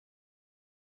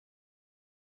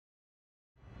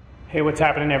Hey, what's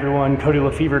happening everyone? Cody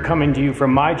Lefevre coming to you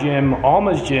from my gym,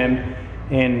 Alma's Gym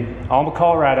in Alma,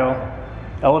 Colorado.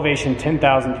 Elevation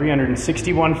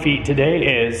 10,361 feet.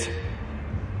 Today is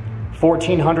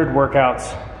 1,400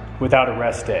 workouts without a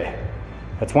rest day.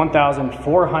 That's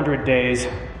 1,400 days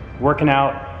working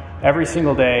out every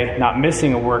single day, not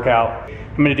missing a workout.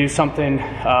 I'm gonna do something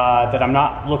that I'm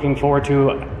not looking forward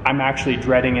to. I'm actually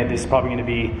dreading it. This is probably gonna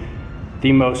be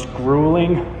the most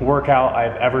grueling workout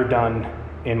I've ever done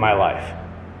in my life.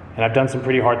 And I've done some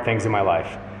pretty hard things in my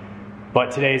life.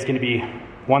 But today is gonna be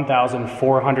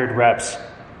 1,400 reps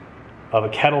of a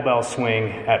kettlebell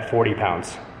swing at 40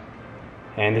 pounds.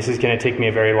 And this is gonna take me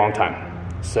a very long time.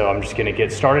 So I'm just gonna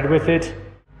get started with it.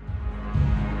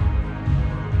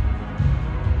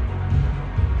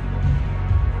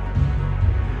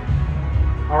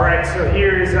 All right, so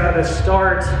here's the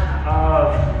start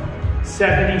of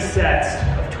 70 sets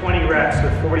of 20 reps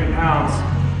with 40 pounds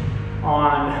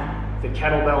on the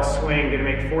kettlebell swing. Gonna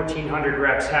make 1,400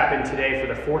 reps happen today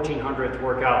for the 1,400th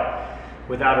workout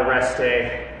without a rest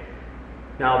day.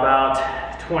 Now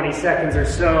about 20 seconds or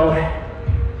so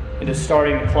into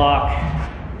starting the clock.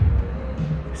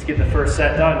 Let's get the first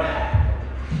set done.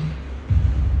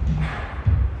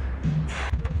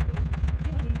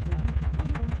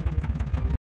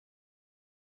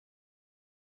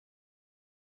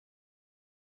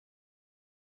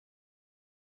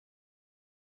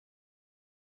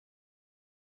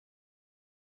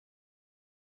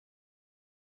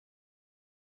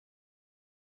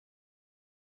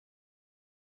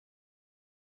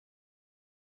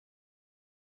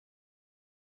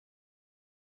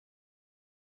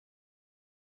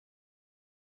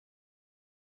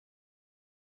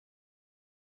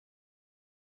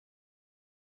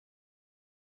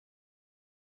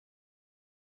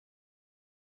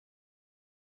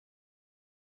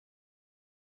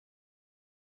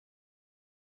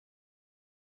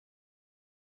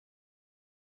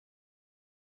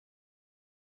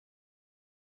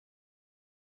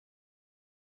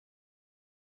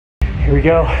 Here we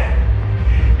go.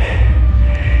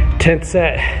 10th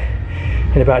set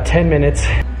in about 10 minutes.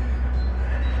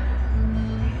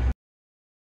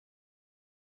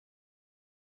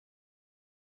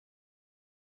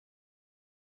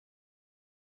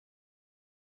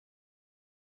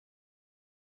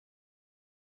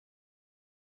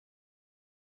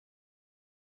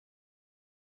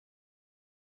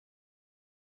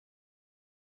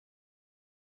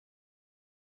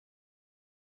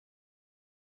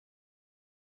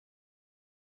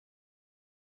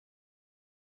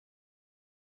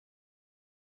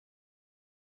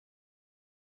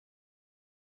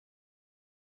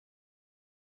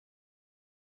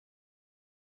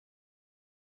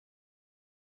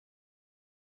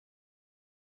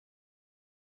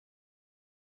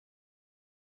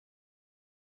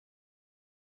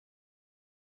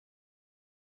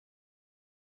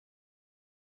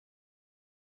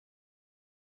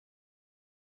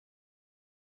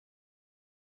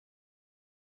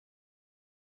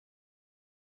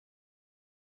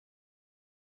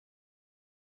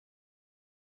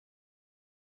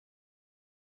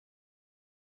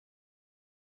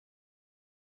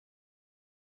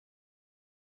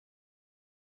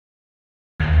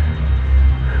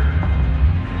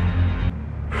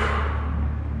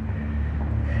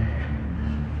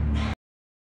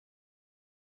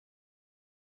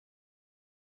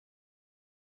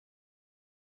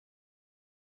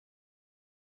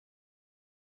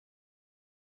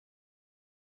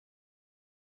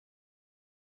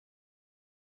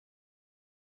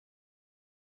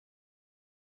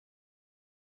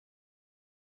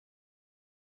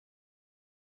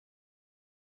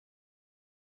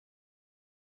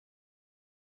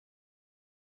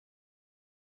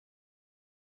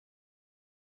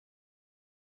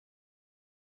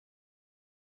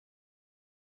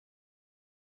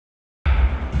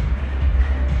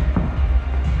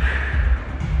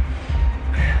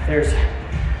 There's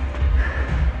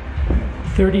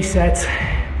 30 sets,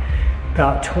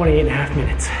 about 28 and a half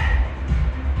minutes.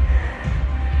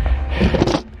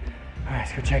 All right,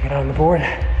 let's go check it out on the board.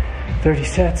 30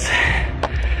 sets,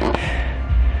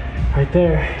 right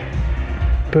there.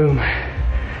 Boom,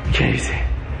 okay, easy.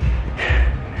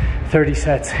 30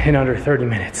 sets in under 30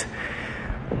 minutes.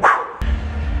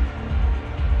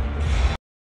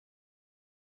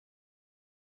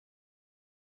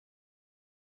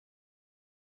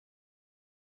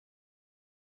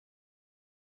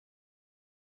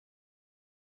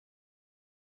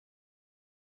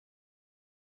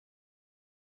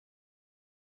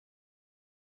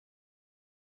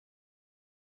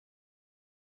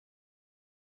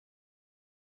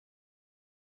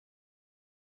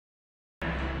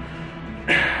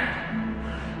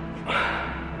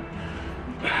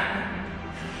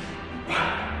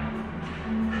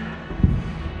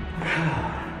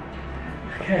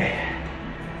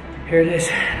 Here it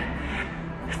is,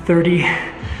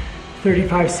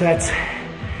 35 sets,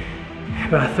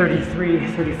 about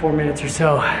 34 minutes or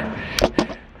so.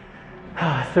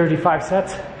 35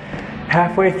 sets,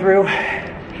 halfway through.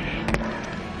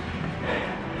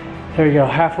 There you go,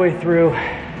 halfway through.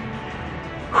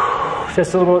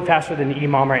 Just a little bit faster than the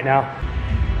EMOM right now.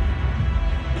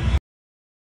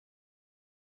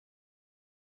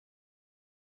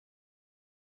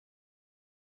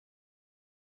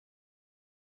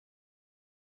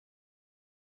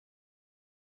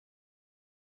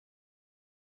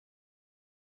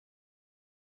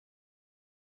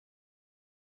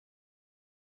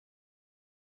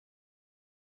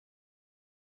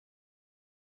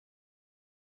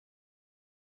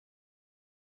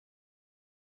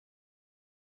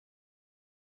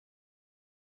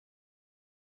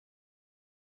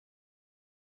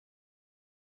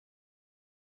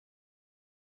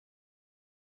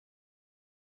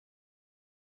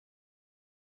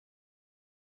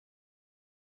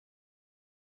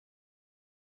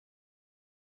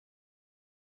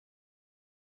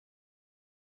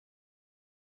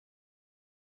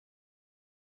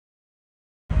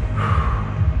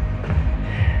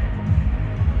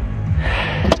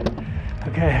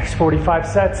 Okay, there's 45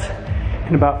 sets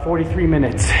in about 43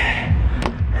 minutes.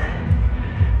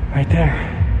 Right there.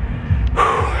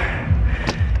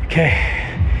 Okay,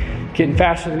 getting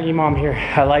faster than EMOM here.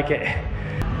 I like it.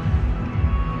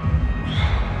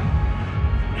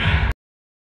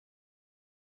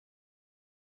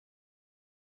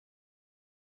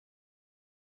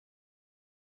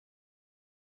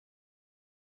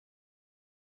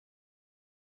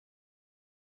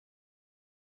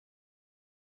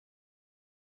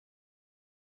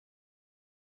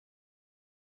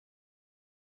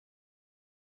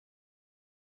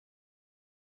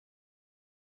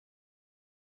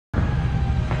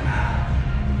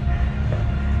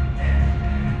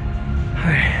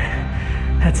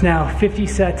 That's now 50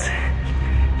 sets,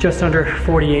 just under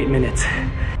 48 minutes.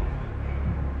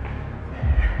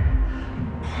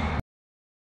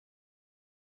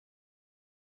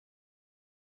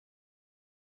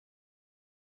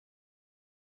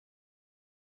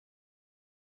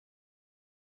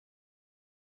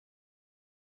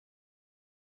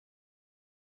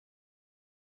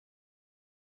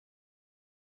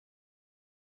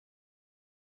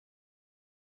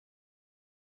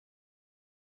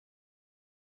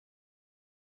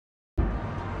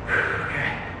 Okay.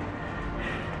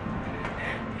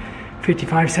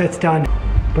 55 sets done.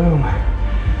 Boom.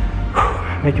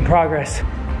 Making progress.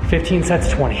 15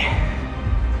 sets, 20.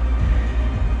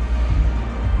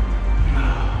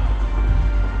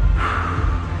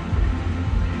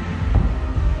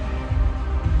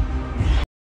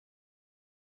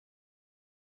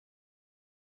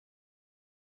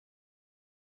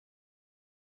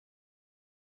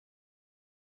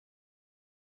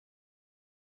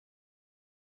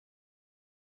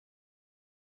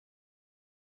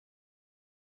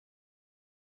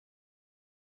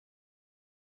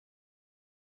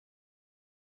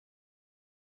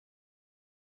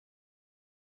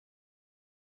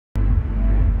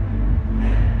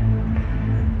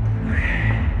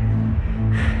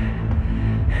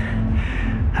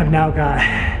 I've now got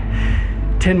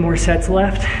 10 more sets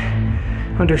left,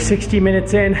 under 60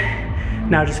 minutes in.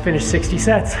 Now just finished 60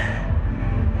 sets.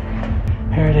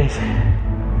 Here it is.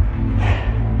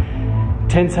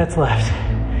 10 sets left.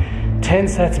 10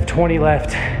 sets of 20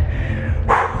 left.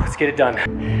 Whew, let's get it done.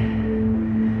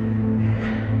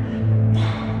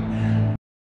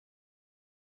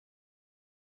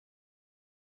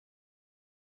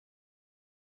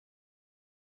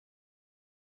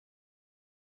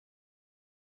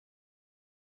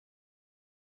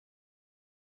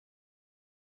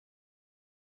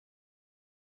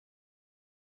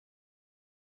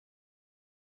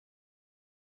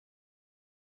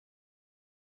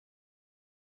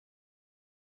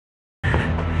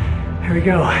 Here we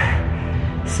go.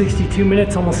 62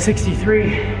 minutes, almost 63.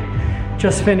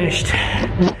 Just finished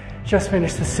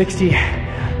the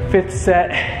 65th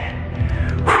set.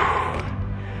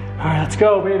 All right, let's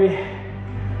go, baby.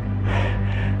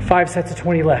 5 sets of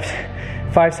 20 left.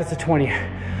 5 sets of 20.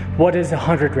 What is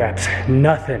 100 reps?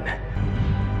 Nothing.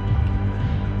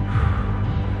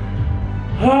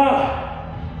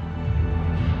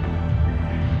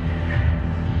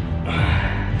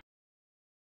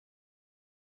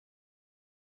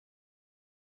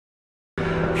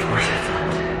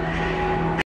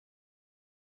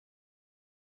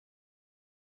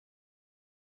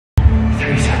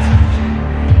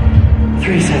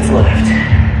 Three sets left.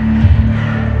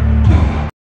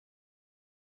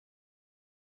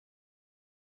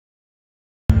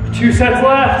 2 sets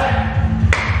left.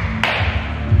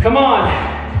 Come on.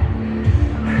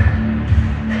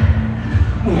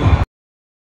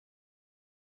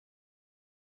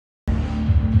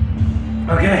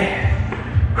 Okay.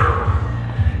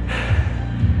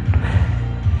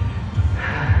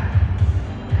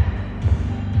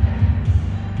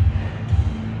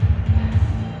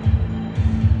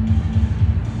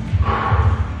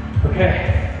 Okay.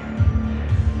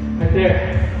 Right there.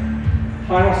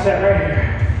 Final set right here.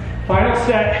 Final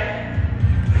set.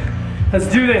 Let's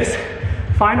do this.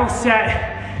 Final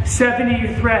set.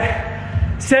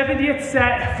 70th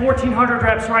set, 1,400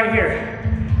 reps right here.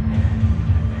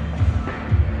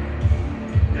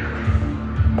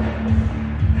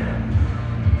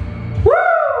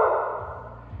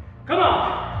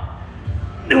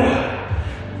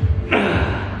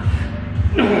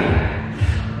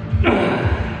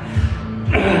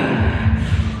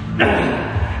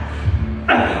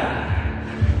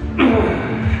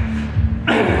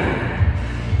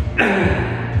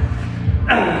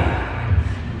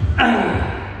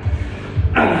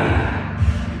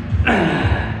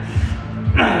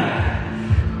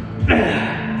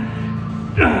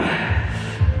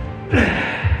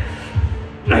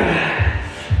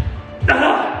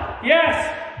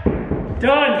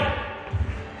 Done.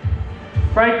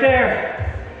 Right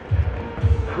there.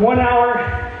 1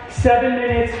 hour, 7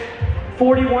 minutes,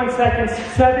 41 seconds,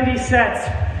 70 sets.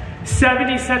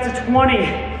 70 sets of 20.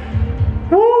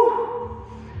 Woo!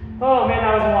 Oh man,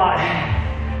 that was a lot.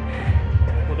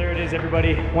 Well, there it is,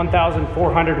 everybody.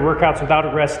 1,400 workouts without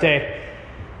a rest day.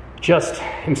 Just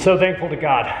am so thankful to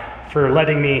God for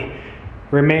letting me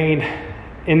remain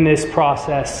in this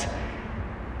process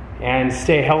and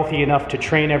stay healthy enough to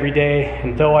train every day.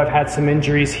 And though I've had some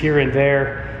injuries here and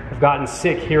there, I've gotten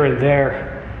sick here and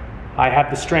there, I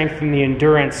have the strength and the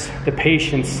endurance, the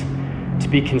patience to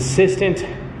be consistent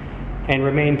and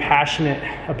remain passionate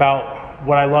about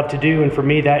what I love to do. And for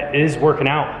me, that is working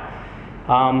out.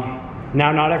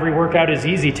 Now, not every workout is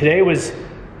easy. Today was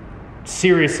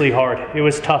seriously hard. It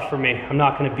was tough for me. I'm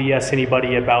not gonna BS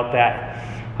anybody about that.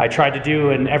 I tried to do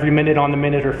an every minute on the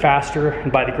minute or faster,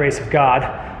 and by the grace of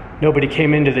God, nobody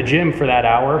came into the gym for that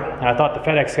hour. And I thought the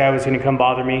FedEx guy was gonna come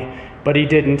bother me, but he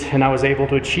didn't, and I was able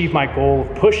to achieve my goal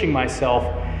of pushing myself,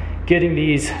 getting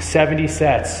these 70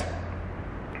 sets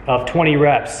of 20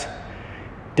 reps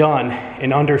done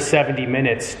in under 70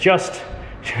 minutes, just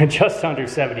under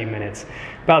 70 minutes,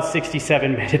 about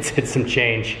 67 minutes and some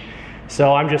change.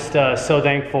 So I'm just so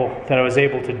thankful that I was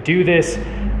able to do this,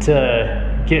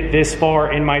 to get this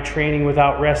far in my training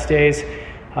without rest days.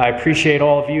 I appreciate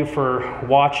all of you for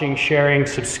watching, sharing,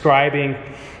 subscribing,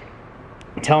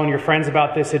 telling your friends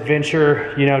about this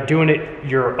adventure, you know, doing it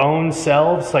your own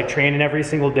selves, like training every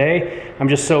single day. I'm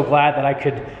just so glad that I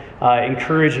could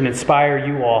encourage and inspire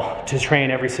you all to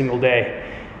train every single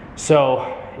day.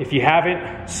 So if you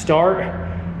haven't, start.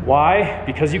 Why?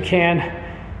 Because you can,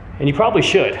 and you probably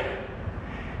should.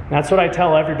 And that's what I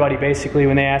tell everybody basically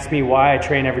when they ask me why I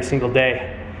train every single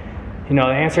day. You know,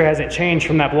 the answer hasn't changed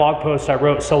from that blog post I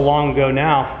wrote so long ago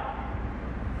now.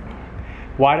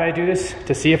 Why did I do this?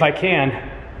 To see if I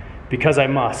can, because I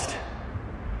must.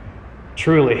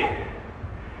 Truly.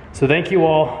 So thank you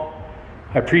all.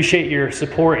 I appreciate your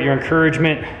support, your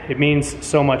encouragement. It means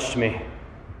so much to me.